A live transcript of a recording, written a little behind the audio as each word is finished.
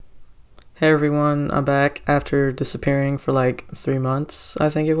Hey everyone, I'm back after disappearing for like 3 months,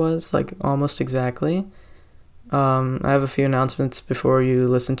 I think it was, like almost exactly. I have a few announcements before you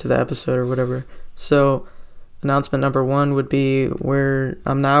listen to the episode or whatever. So, announcement number one would be where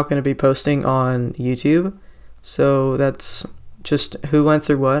I'm now going to be posting on YouTube. So, that's just who went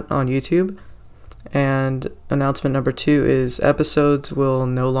through what on YouTube. And announcement number two is episodes will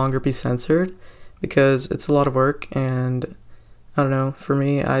no longer be censored because it's a lot of work and I don't know. For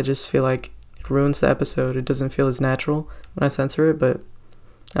me, I just feel like it ruins the episode. It doesn't feel as natural when I censor it, but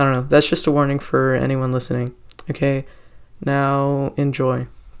I don't know. That's just a warning for anyone listening. Okay, now enjoy.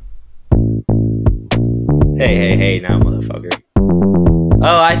 Hey, now, motherfucker.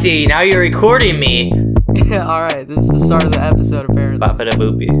 Oh, I see. Now you're recording me. Alright, this is the start of the episode, apparently. Boppa da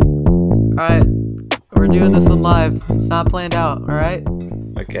boopy. Alright, we're doing this one live. It's not planned out, alright?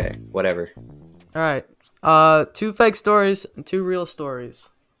 Okay, whatever. Alright. Two fake stories and two real stories.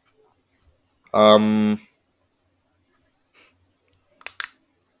 Um,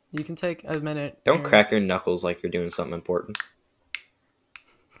 You can take a minute. don't here. crack your knuckles like you're doing something important.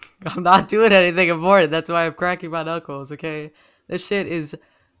 I'm not doing anything important. That's why I'm cracking my knuckles, okay? This shit is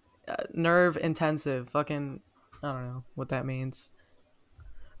nerve intensive. Fucking, I don't know what that means.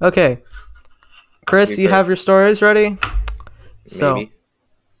 Okay. Chris, You you have first. your stories ready? So, Maybe.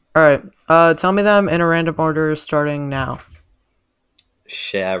 alright. Tell me them in a random order starting now.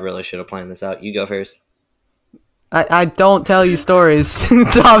 Shit, I really should have planned this out. You go first. I don't tell you stories,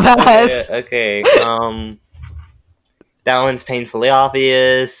 dumbass. Okay. That one's painfully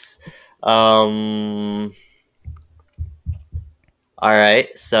obvious. Alright,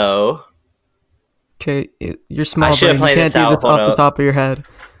 so. Okay, you're small I should have brain. You planned can't this do out. this Hold off the up. top of your head.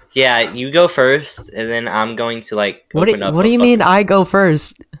 Yeah, you go first, and then I'm going to, What open up. do you mean I go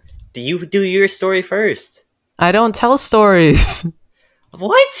first? Do you do your story first? I don't tell stories.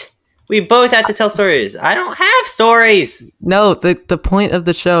 What? We both have to tell stories. I don't have stories. No, the point of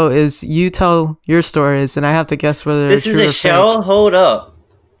the show is you tell your stories, and I have to guess whether This they're is true a or show? fake. Hold up.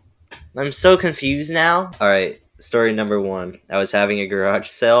 I'm so confused now. Alright, story number one. I was having a garage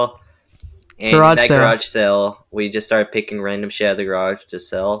sale. And Garage in that sale. garage sale, we just started picking random shit out of the garage to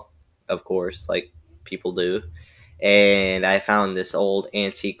sell. Of course, like people do. And I found this old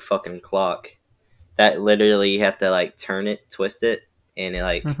antique fucking clock that literally you have to turn it, twist it, and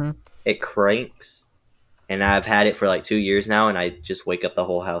Mm-hmm. it cranks. And I've had it for 2 years now, and I just wake up the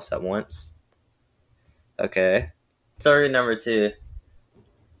whole house at once. Okay. Story number two.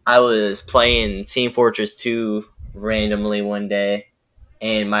 I was playing Team Fortress 2 randomly one day,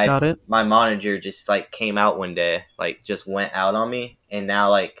 and Got it. my monitor just came out one day, just went out on me, and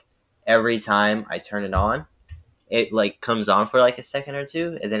now every time I turn it on, it comes on for a second or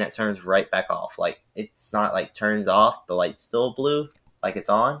two, and then it turns right back off. It's not turns off, the light's still blue, it's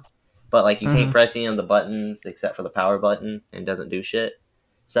on, but you can't press any of the buttons except for the power button, and it doesn't do shit.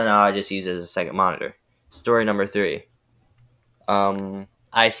 So now I just use it as a second monitor. Story number three.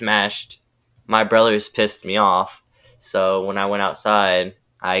 I smashed. My brothers pissed me off, so when I went outside,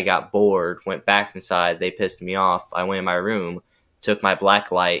 I got bored, went back inside, they pissed me off. I went in my room, took my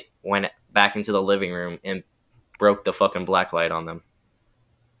black light, went back into the living room, and broke the fucking black light on them.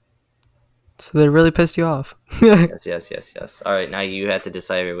 So they really pissed you off. Yes. Alright, now you have to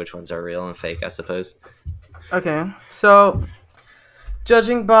decide which ones are real and fake, I suppose. Okay, so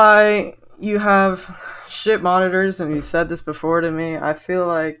judging by you have shit monitors, and you said this before to me, I feel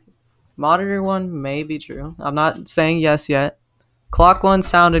like monitor one may be true. I'm not saying yes yet. Clock one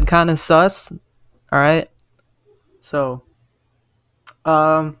sounded kind of sus. All right, so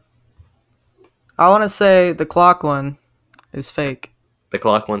I want to say the clock one is fake. The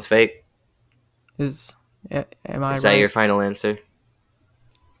clock one's fake? Am I Is that right? your final answer?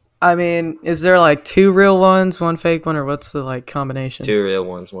 I mean, is there two real ones, one fake one, or what's the combination? 2 real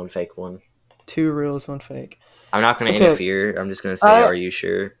ones, 1 fake one. 2 reals, 1 fake. I'm not going to Okay. interfere. I'm just going to say, are you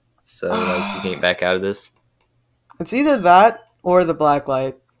sure? So, you can't back out of this. It's either that or the black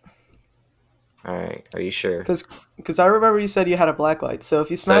light. Alright, are you sure? Because I remember you said you had a black light. So if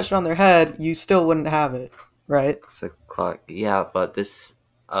you smashed it on their head, you still wouldn't have it, right? It's a clock. Yeah, but this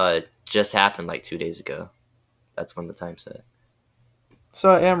just happened 2 days ago. That's when the time said. So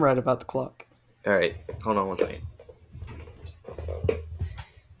I am right about the clock. Alright, hold on one second.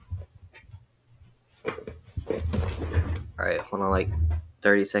 Alright, hold on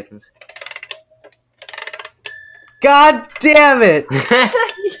 30 seconds. God damn it!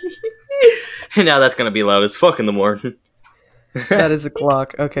 And now that's gonna be loud as fuck in the morning. That is a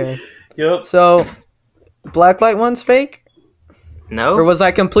clock. Okay. Yep. So, black light one's fake? No? Or was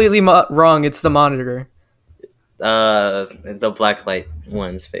I completely wrong? It's the monitor. The black light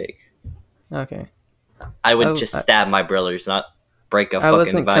one's fake. Okay. I would I, just I, stab my brothers, not break a I fucking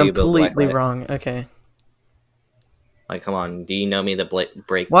wasn't valuable black completely light. wrong. Okay. Like, come on, do you know me to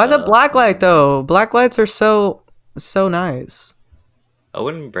break Why the the black light someone's head? though? Black lights are so nice. I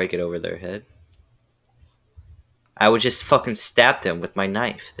wouldn't break it over their head. I would just fucking stab them with my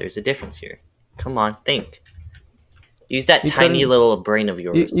knife. There's a difference here. Come on, think. Use that You tiny couldn't little brain of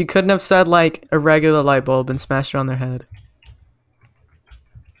you yours. couldn't have said like a regular light bulb and smashed it on their head.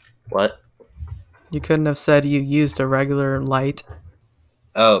 What? You couldn't have said you used a regular light.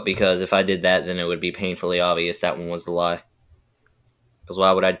 Oh, because if I did that, then it would be painfully obvious that one was the lie. Because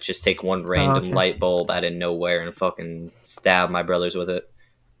why would I just take one Oh, random okay. light bulb out of nowhere and fucking stab my brothers with it?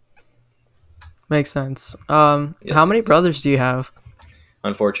 Makes sense. How Yes, many yes. brothers do you have?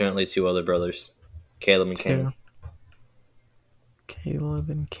 Unfortunately, two other brothers, Caleb and Kane. Two. Caleb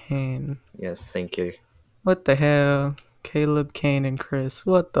and Kane. Yes, thank you. What the hell? Caleb, Kane, and Chris.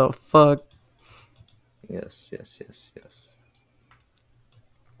 What the fuck? Yes, yes, yes, yes.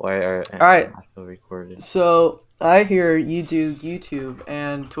 Why are Alright, I feel recorded? so I hear you do YouTube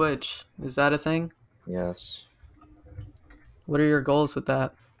and Twitch. Is that a thing? Yes. What are your goals with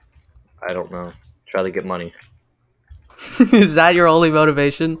that? I don't know. Try to get money. Is that your only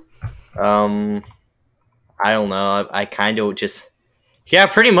motivation? Um, I don't know. I kind of just yeah,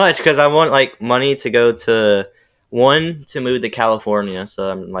 pretty much because I want like money to go to one to move to California, so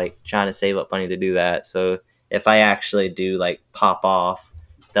I'm like trying to save up money to do that. So if I actually do like pop off,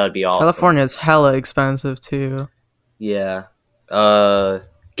 that would be awesome. California is hella expensive too. Yeah.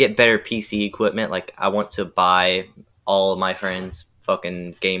 Get better PC equipment. Like I want to buy all of my friends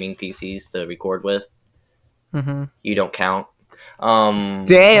fucking gaming PCs to record with. Mm-hmm. You don't count. Damn.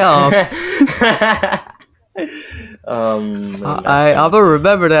 And that's I'll kind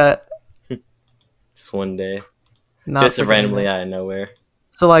remember that. of just one day, Not just forgetting randomly that. out of nowhere.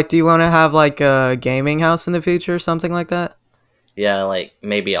 So, like, do you want to have like a gaming house in the future, or something like that? Yeah, like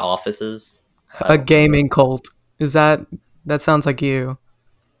maybe offices. I A don't know though. gaming cult. Is that sounds like you?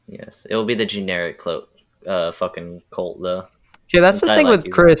 Yes, it will be the generic fucking cult though. Okay, that's Since the I thing like with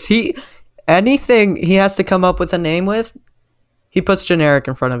you guys. Chris. Anything he has to come up with a name with, he puts generic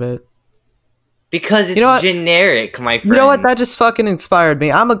in front of it. Because You it's know what? generic, my You know what? friend. That just fucking inspired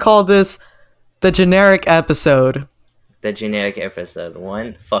me. I'm gonna call this the generic episode. The generic episode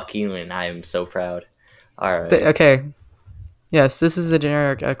one. Fuck you, and I am so proud. All right. Okay. Yes, this is the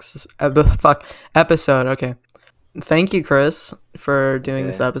episode. Okay. Thank you, Chris, for doing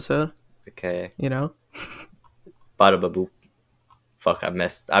this Okay. episode. Okay. You know, Bada ba boop. Fuck, I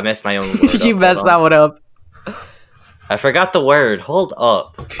messed my own word you up. Hold messed that on. one up. I forgot the word. Hold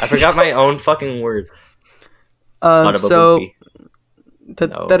up. I forgot my own fucking word. Bada ba So boopy. that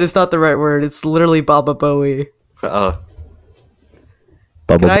No. is not the right word. It's literally Baba Bowie. Oh.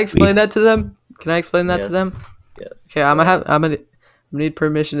 Can Baba I boopy. explain that to them? Can I explain that to Yes. them? Yes. Okay, Go ahead. I'm gonna need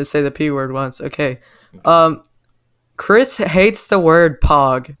permission to say the P word once. Okay. Um, Chris hates the word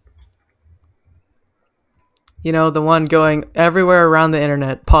pog. You know, the one going everywhere around the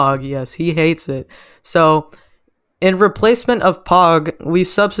internet. Pog, yes, he hates it. So, in replacement of pog, we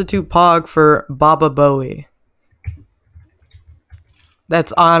substitute pog for Baba Bowie.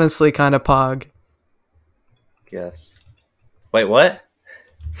 That's honestly kind of pog. Yes. Wait, what?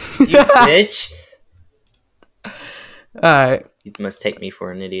 You bitch! Alright. You must take me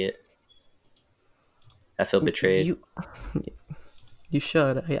for an idiot. I feel betrayed. You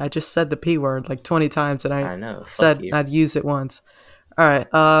should. I just said the P word like 20 times and I I know. Fuck said you. I'd use it once. Alright.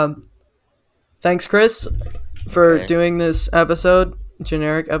 Thanks, Chris, for Okay. doing this episode.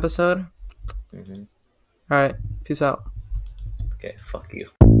 Generic episode. Hmm. Alright. Peace out. Okay. Fuck you.